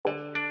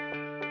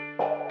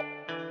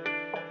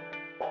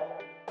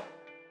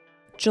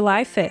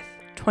July 5th,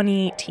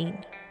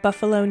 2018,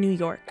 Buffalo, New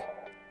York.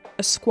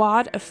 A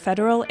squad of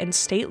federal and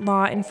state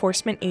law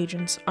enforcement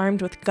agents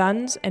armed with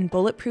guns and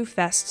bulletproof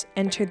vests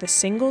enter the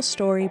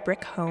single-story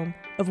brick home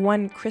of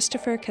one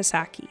Christopher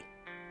Kasaki.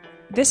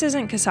 This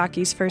isn't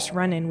Kasaki's first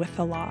run-in with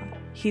the law.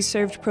 He's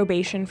served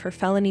probation for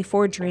felony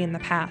forgery in the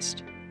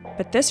past.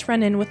 But this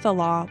run-in with the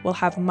law will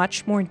have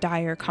much more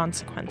dire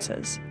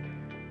consequences.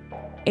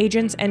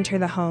 Agents enter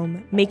the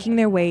home, making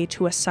their way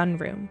to a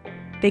sunroom.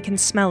 They can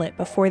smell it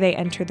before they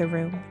enter the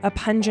room, a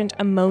pungent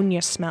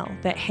ammonia smell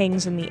that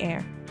hangs in the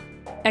air.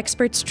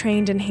 Experts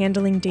trained in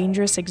handling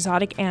dangerous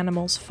exotic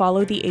animals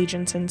follow the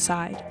agents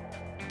inside.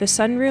 The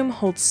sunroom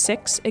holds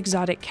 6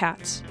 exotic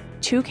cats,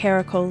 2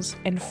 caracals,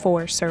 and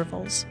 4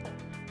 servals.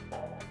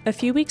 A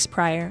few weeks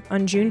prior,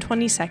 on June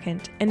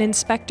 22nd, an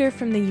inspector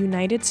from the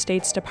United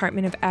States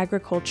Department of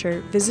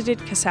Agriculture visited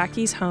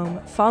Kasaki's home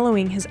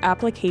following his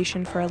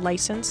application for a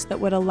license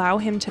that would allow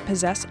him to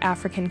possess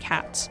African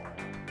cats.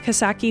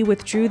 Kasaki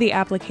withdrew the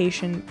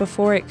application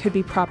before it could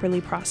be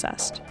properly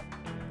processed.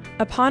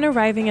 Upon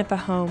arriving at the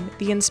home,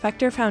 the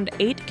inspector found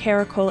 8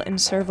 caracal and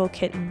serval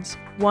kittens,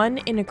 one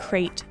in a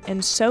crate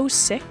and so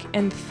sick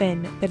and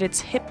thin that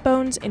its hip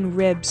bones and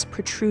ribs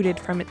protruded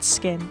from its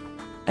skin.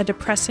 A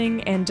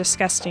depressing and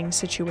disgusting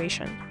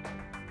situation.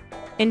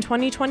 In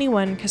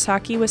 2021,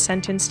 Kasaki was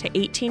sentenced to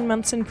 18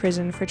 months in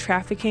prison for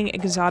trafficking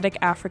exotic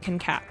African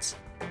cats.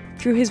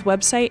 Through his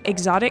website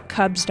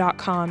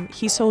exoticcubs.com,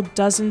 he sold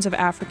dozens of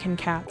African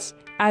cats,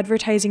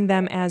 advertising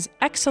them as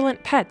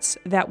excellent pets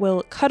that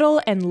will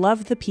cuddle and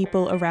love the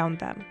people around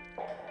them.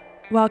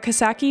 While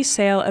Kasaki's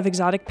sale of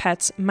exotic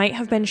pets might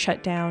have been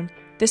shut down,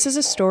 this is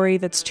a story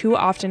that's too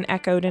often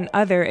echoed in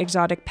other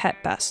exotic pet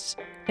busts.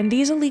 And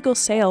these illegal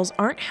sales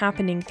aren't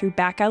happening through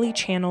back alley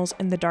channels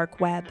in the dark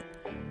web.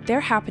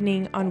 They're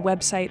happening on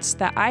websites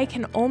that I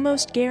can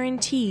almost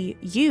guarantee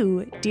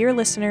you, dear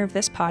listener of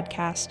this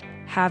podcast,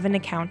 have an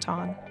account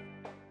on.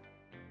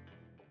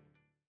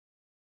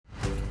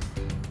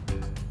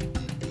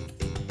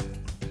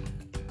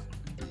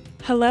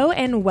 Hello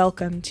and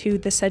welcome to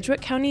the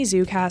Sedgwick County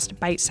ZooCast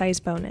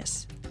Bitesize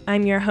Bonus.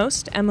 I'm your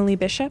host, Emily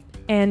Bishop,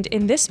 and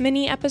in this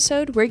mini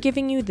episode, we're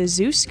giving you the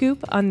zoo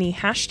scoop on the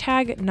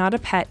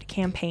 #NotAPet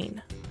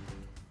campaign.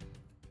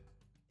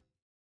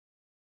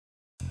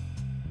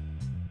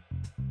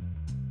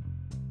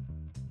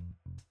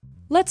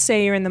 Let's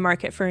say you're in the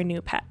market for a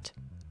new pet.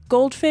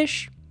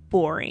 Goldfish?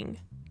 Boring.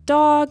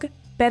 Dog?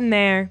 Been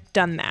there,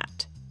 done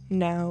that.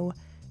 No,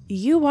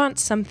 you want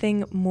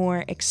something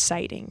more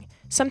exciting.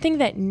 Something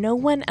that no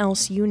one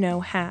else you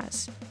know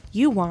has.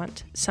 You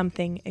want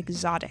something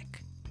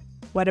exotic.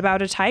 What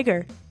about a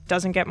tiger?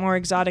 Doesn't get more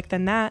exotic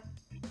than that.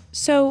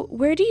 So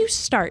where do you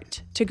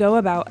start to go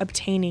about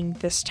obtaining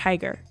this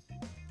tiger?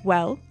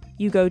 Well,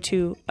 you go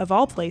to, of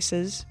all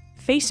places,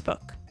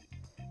 Facebook.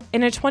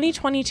 In a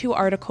 2022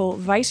 article,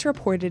 Vice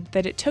reported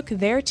that it took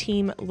their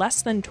team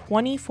less than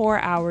 24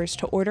 hours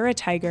to order a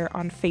tiger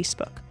on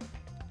Facebook.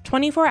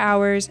 24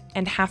 hours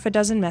and half a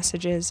dozen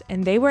messages,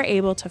 and they were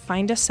able to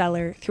find a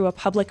seller through a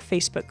public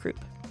Facebook group.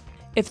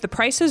 If the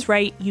price is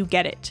right, you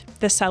get it,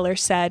 the seller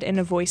said in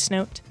a voice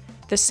note.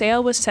 The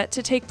sale was set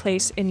to take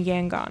place in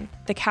Yangon,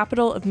 the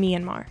capital of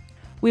Myanmar.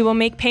 We will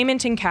make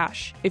payment in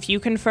cash. If you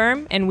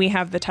confirm and we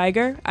have the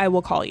tiger, I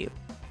will call you.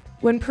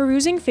 When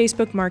perusing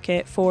Facebook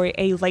Market for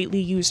a lightly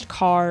used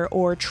car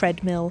or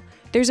treadmill,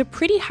 there's a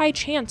pretty high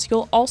chance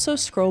you'll also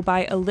scroll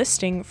by a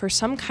listing for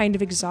some kind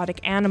of exotic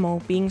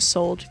animal being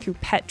sold through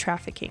pet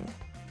trafficking.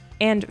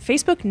 And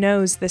Facebook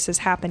knows this is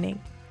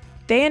happening.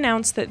 They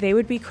announced that they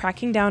would be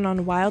cracking down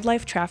on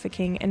wildlife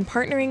trafficking and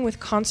partnering with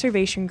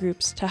conservation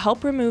groups to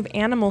help remove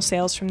animal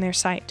sales from their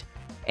site.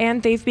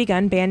 And they've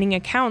begun banning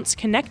accounts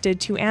connected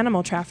to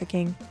animal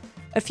trafficking.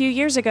 A few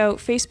years ago,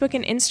 Facebook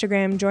and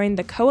Instagram joined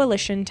the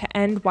Coalition to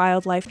End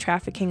Wildlife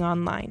Trafficking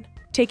Online,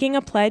 taking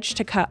a pledge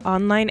to cut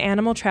online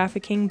animal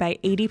trafficking by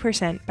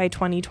 80% by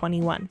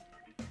 2021.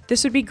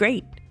 This would be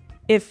great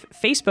if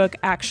Facebook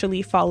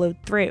actually followed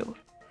through.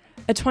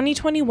 A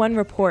 2021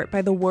 report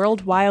by the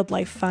World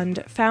Wildlife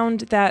Fund found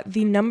that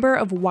the number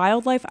of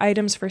wildlife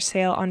items for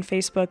sale on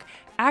Facebook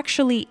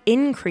actually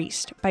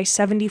increased by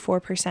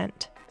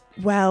 74%.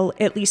 Well,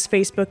 at least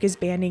Facebook is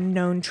banning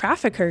known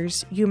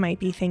traffickers, you might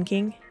be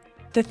thinking.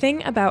 The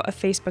thing about a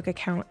Facebook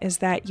account is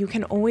that you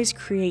can always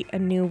create a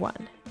new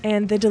one,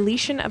 and the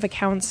deletion of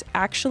accounts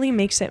actually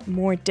makes it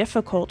more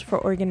difficult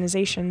for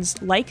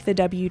organizations like the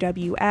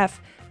WWF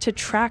to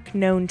track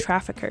known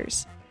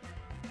traffickers.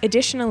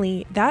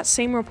 Additionally, that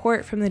same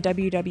report from the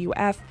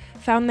WWF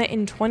found that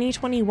in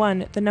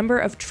 2021, the number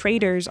of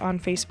traders on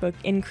Facebook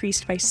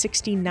increased by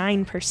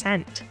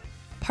 69%.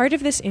 Part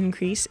of this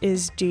increase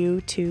is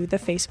due to the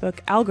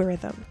Facebook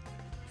algorithm.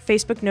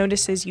 Facebook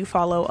notices you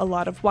follow a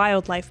lot of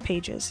wildlife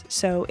pages,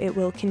 so it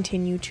will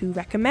continue to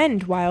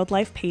recommend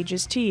wildlife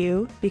pages to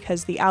you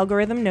because the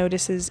algorithm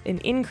notices an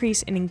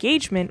increase in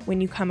engagement when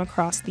you come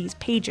across these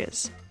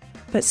pages.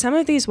 But some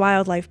of these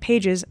wildlife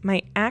pages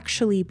might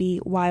actually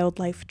be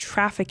wildlife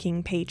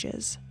trafficking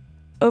pages.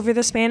 Over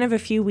the span of a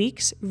few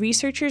weeks,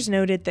 researchers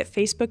noted that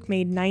Facebook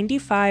made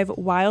 95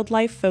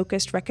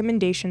 wildlife-focused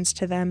recommendations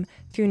to them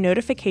through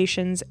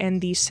notifications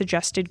and the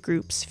Suggested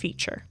Groups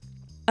feature.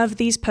 Of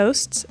these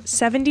posts,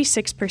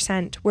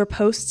 76% were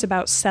posts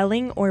about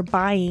selling or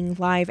buying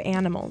live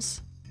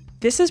animals.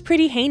 This is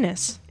pretty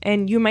heinous,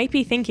 and you might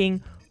be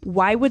thinking,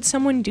 why would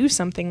someone do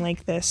something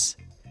like this?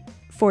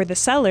 For the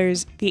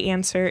sellers, the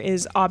answer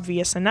is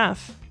obvious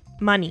enough: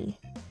 money.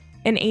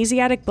 An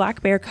Asiatic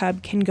black bear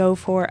cub can go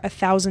for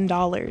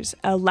 $1,000.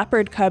 A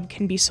leopard cub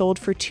can be sold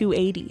for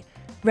 $280.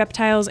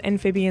 Reptiles,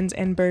 amphibians,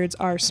 and birds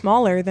are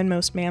smaller than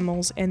most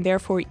mammals and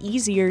therefore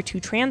easier to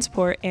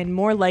transport and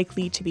more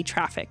likely to be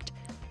trafficked.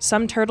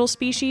 Some turtle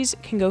species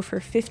can go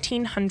for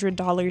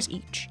 $1,500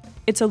 each.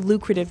 It's a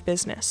lucrative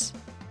business.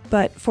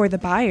 But for the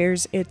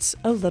buyers, it's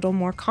a little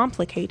more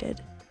complicated.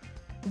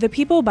 The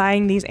people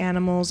buying these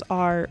animals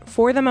are,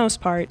 for the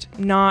most part,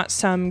 not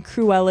some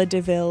Cruella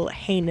de Vil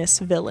heinous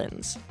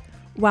villains.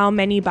 While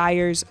many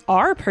buyers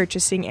are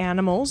purchasing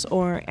animals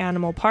or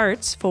animal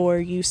parts for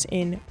use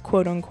in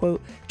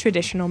quote-unquote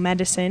traditional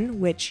medicine,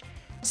 which,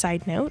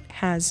 side note,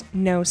 has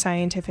no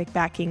scientific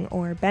backing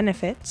or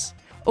benefits,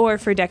 or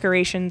for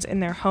decorations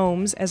in their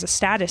homes as a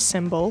status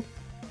symbol,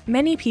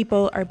 many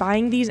people are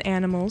buying these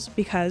animals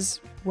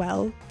because,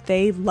 well,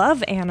 they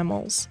love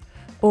animals,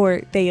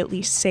 or they at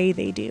least say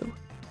they do.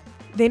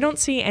 They don't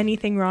see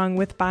anything wrong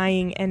with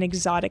buying an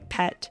exotic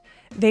pet.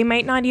 They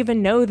might not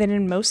even know that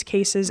in most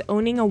cases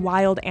owning a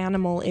wild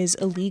animal is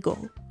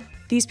illegal.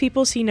 These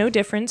people see no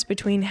difference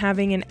between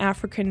having an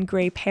African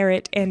gray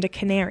parrot and a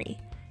canary.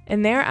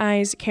 In their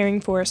eyes, caring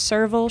for a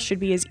serval should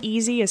be as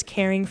easy as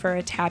caring for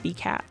a tabby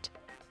cat.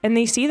 And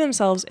they see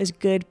themselves as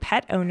good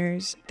pet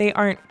owners. They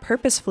aren't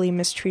purposefully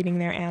mistreating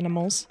their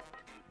animals.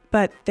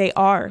 But they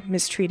are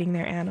mistreating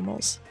their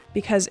animals,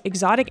 because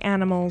exotic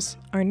animals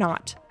are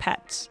not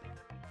pets.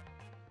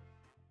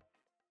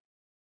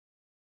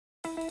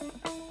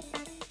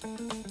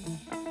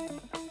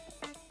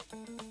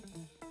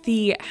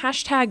 The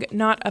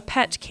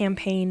 #NotAPet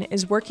campaign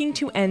is working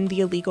to end the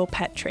illegal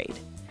pet trade.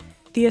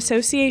 The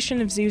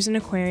Association of Zoos and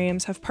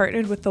Aquariums have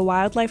partnered with the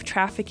Wildlife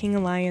Trafficking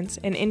Alliance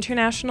and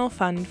International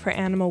Fund for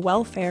Animal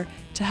Welfare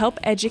to help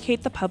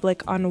educate the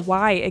public on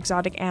why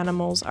exotic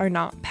animals are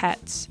not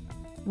pets.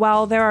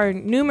 While there are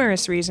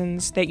numerous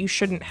reasons that you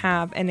shouldn't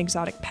have an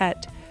exotic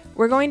pet,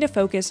 we're going to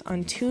focus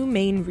on two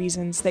main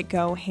reasons that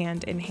go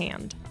hand in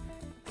hand.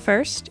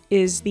 First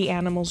is the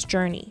animal's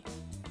journey.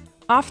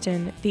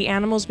 Often, the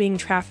animals being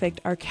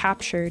trafficked are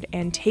captured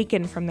and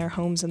taken from their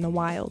homes in the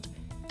wild.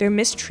 They're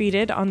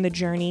mistreated on the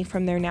journey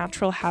from their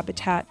natural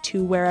habitat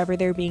to wherever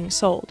they're being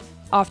sold,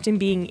 often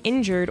being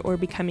injured or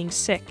becoming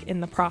sick in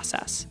the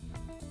process.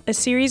 A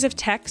series of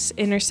texts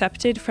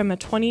intercepted from a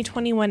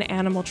 2021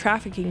 animal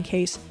trafficking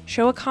case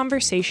show a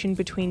conversation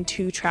between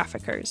two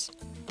traffickers.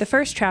 The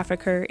first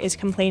trafficker is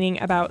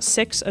complaining about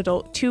 6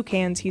 adult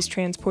toucans he's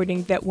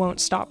transporting that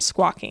won't stop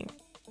squawking.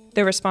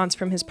 The response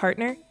from his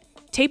partner?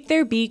 Tape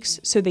their beaks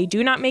so they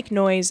do not make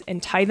noise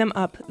and tie them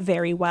up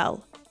very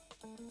well.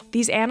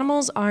 These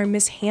animals are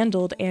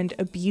mishandled and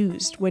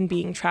abused when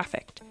being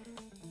trafficked.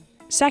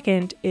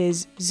 Second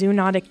is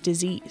zoonotic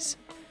disease.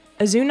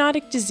 A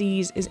zoonotic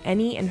disease is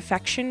any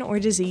infection or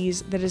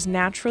disease that is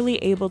naturally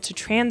able to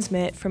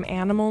transmit from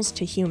animals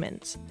to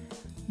humans.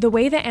 The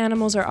way that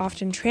animals are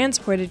often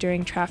transported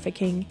during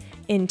trafficking,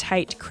 in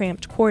tight,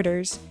 cramped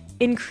quarters,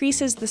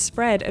 increases the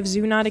spread of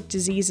zoonotic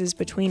diseases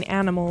between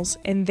animals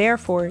and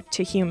therefore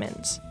to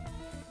humans.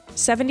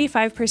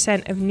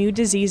 75% of new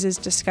diseases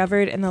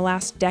discovered in the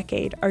last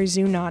decade are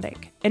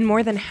zoonotic, and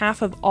more than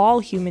half of all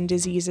human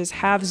diseases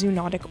have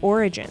zoonotic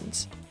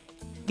origins.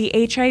 The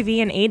HIV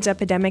and AIDS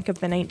epidemic of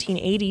the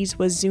 1980s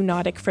was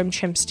zoonotic from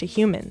chimps to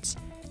humans.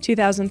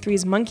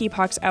 2003's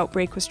monkeypox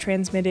outbreak was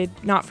transmitted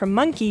not from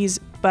monkeys,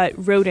 but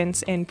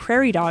rodents and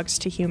prairie dogs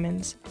to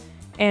humans.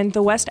 And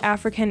the West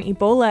African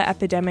Ebola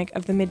epidemic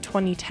of the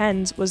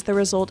mid-2010s was the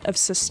result of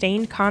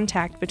sustained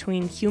contact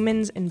between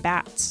humans and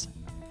bats.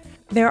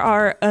 There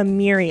are a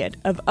myriad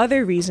of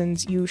other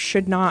reasons you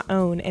should not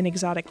own an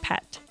exotic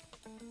pet.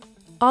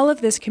 All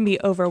of this can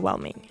be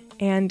overwhelming,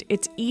 and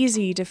it's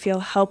easy to feel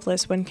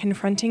helpless when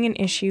confronting an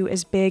issue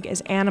as big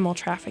as animal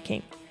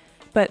trafficking.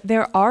 But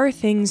there are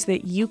things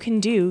that you can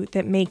do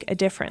that make a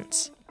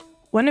difference.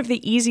 One of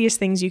the easiest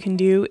things you can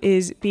do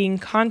is being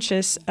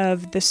conscious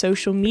of the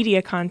social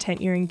media content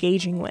you're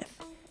engaging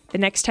with. The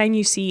next time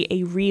you see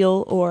a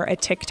reel or a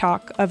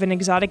TikTok of an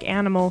exotic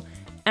animal,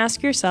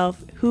 ask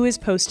yourself who is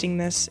posting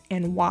this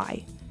and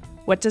why.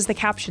 What does the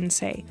caption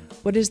say?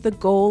 What is the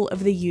goal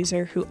of the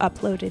user who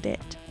uploaded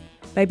it?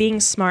 By being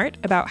smart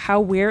about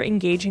how we're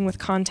engaging with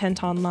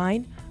content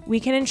online, we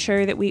can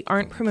ensure that we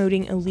aren't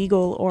promoting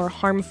illegal or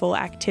harmful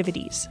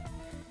activities.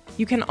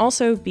 You can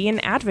also be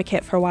an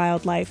advocate for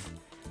wildlife.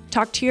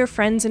 Talk to your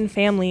friends and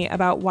family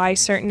about why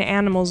certain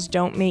animals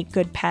don't make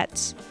good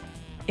pets.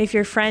 If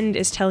your friend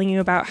is telling you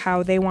about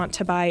how they want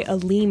to buy a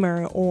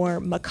lemur or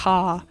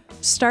macaw,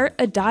 start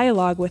a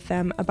dialogue with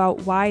them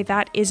about why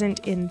that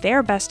isn't in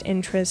their best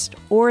interest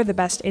or the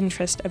best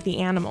interest of the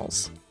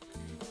animals.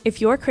 If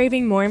you're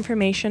craving more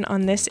information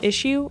on this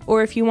issue,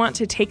 or if you want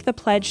to take the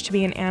pledge to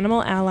be an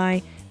animal ally,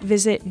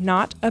 visit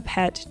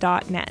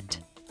notapet.net.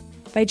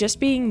 By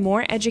just being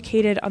more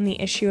educated on the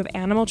issue of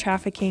animal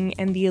trafficking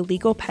and the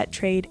illegal pet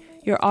trade,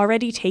 you're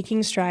already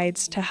taking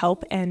strides to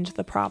help end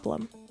the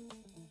problem.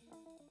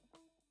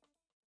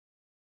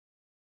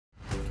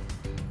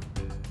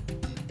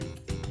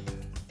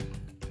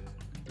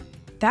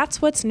 That's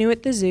what's new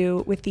at the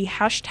zoo with the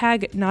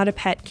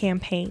 #NotAPet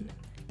campaign.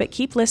 But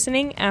keep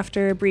listening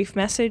after a brief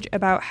message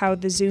about how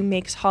the zoo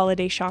makes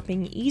holiday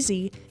shopping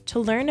easy to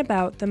learn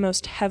about the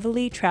most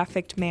heavily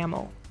trafficked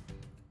mammal.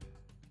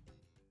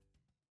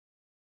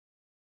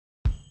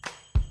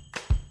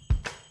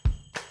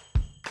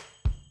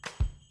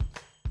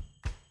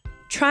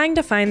 Trying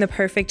to find the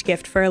perfect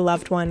gift for a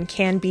loved one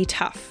can be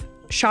tough.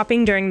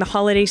 Shopping during the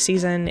holiday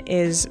season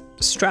is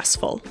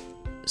stressful.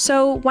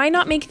 So why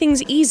not make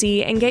things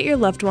easy and get your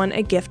loved one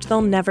a gift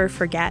they'll never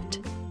forget?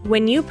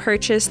 When you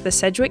purchase the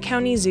Sedgwick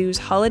County Zoo's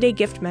holiday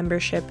gift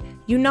membership,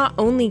 you not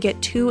only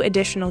get 2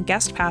 additional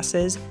guest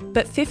passes,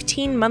 but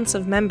 15 months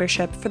of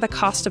membership for the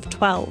cost of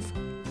 12.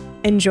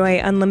 Enjoy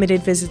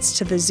unlimited visits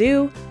to the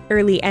zoo,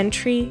 early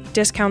entry,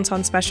 discounts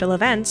on special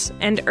events,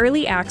 and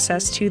early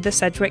access to the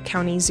Sedgwick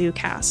County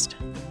ZooCast.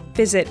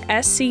 Visit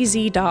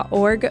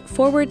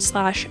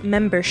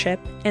scz.org/membership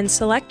and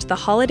select the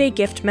holiday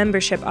gift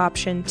membership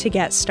option to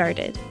get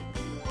started.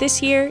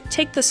 This year,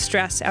 take the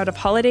stress out of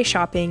holiday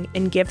shopping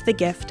and give the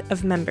gift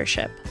of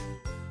membership.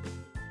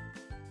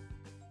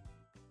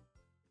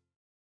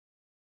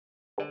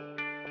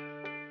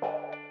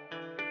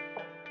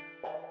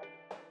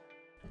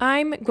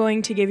 I'm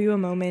going to give you a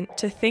moment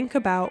to think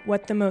about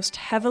what the most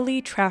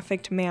heavily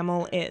trafficked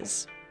mammal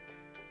is.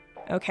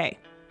 Okay,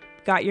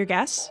 got your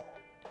guess?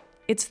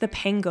 It's the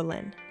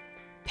pangolin.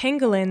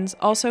 Pangolins,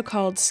 also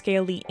called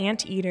scaly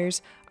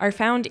anteaters, are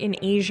found in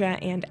Asia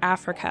and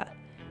Africa.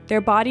 Their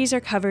bodies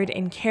are covered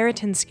in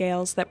keratin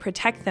scales that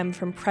protect them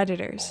from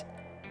predators.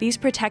 These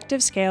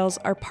protective scales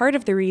are part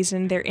of the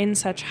reason they're in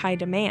such high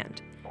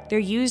demand. They're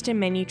used in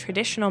many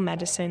traditional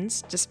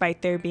medicines,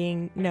 despite there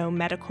being no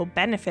medical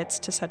benefits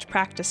to such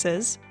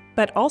practices,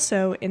 but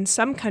also in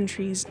some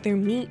countries their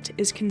meat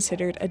is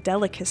considered a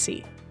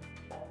delicacy.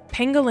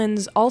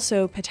 Pangolins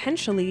also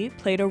potentially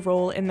played a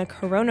role in the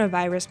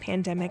coronavirus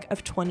pandemic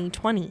of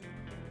 2020.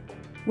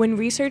 When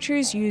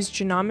researchers used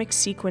genomic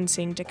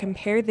sequencing to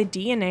compare the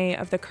DNA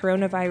of the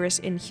coronavirus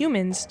in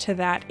humans to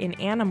that in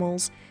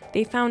animals,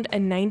 they found a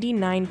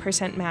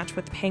 99% match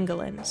with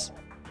pangolins.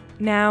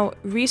 Now,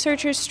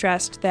 researchers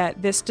stressed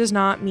that this does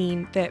not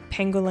mean that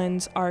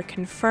pangolins are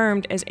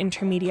confirmed as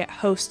intermediate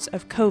hosts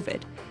of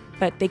COVID,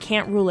 but they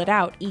can't rule it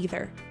out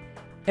either.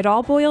 It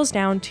all boils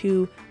down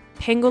to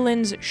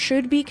pangolins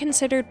should be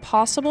considered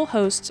possible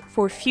hosts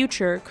for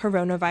future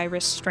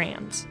coronavirus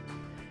strands.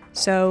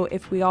 So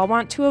if we all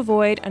want to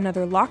avoid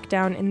another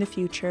lockdown in the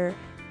future,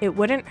 it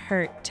wouldn't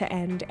hurt to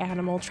end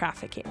animal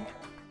trafficking.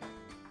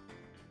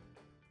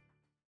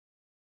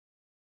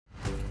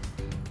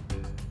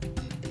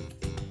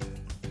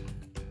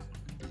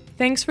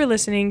 Thanks for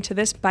listening to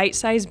this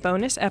bite-sized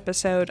bonus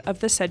episode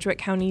of the Sedgwick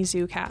County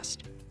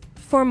ZooCast.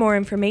 For more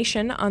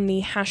information on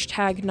the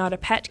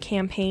 #NotAPet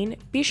campaign,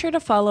 be sure to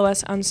follow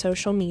us on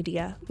social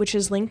media, which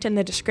is linked in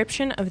the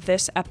description of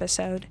this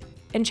episode,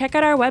 and check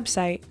out our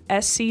website,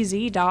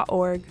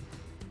 scz.org.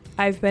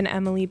 I've been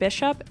Emily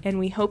Bishop, and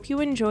we hope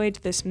you enjoyed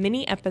this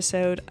mini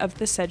episode of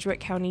the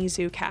Sedgwick County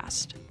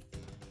ZooCast.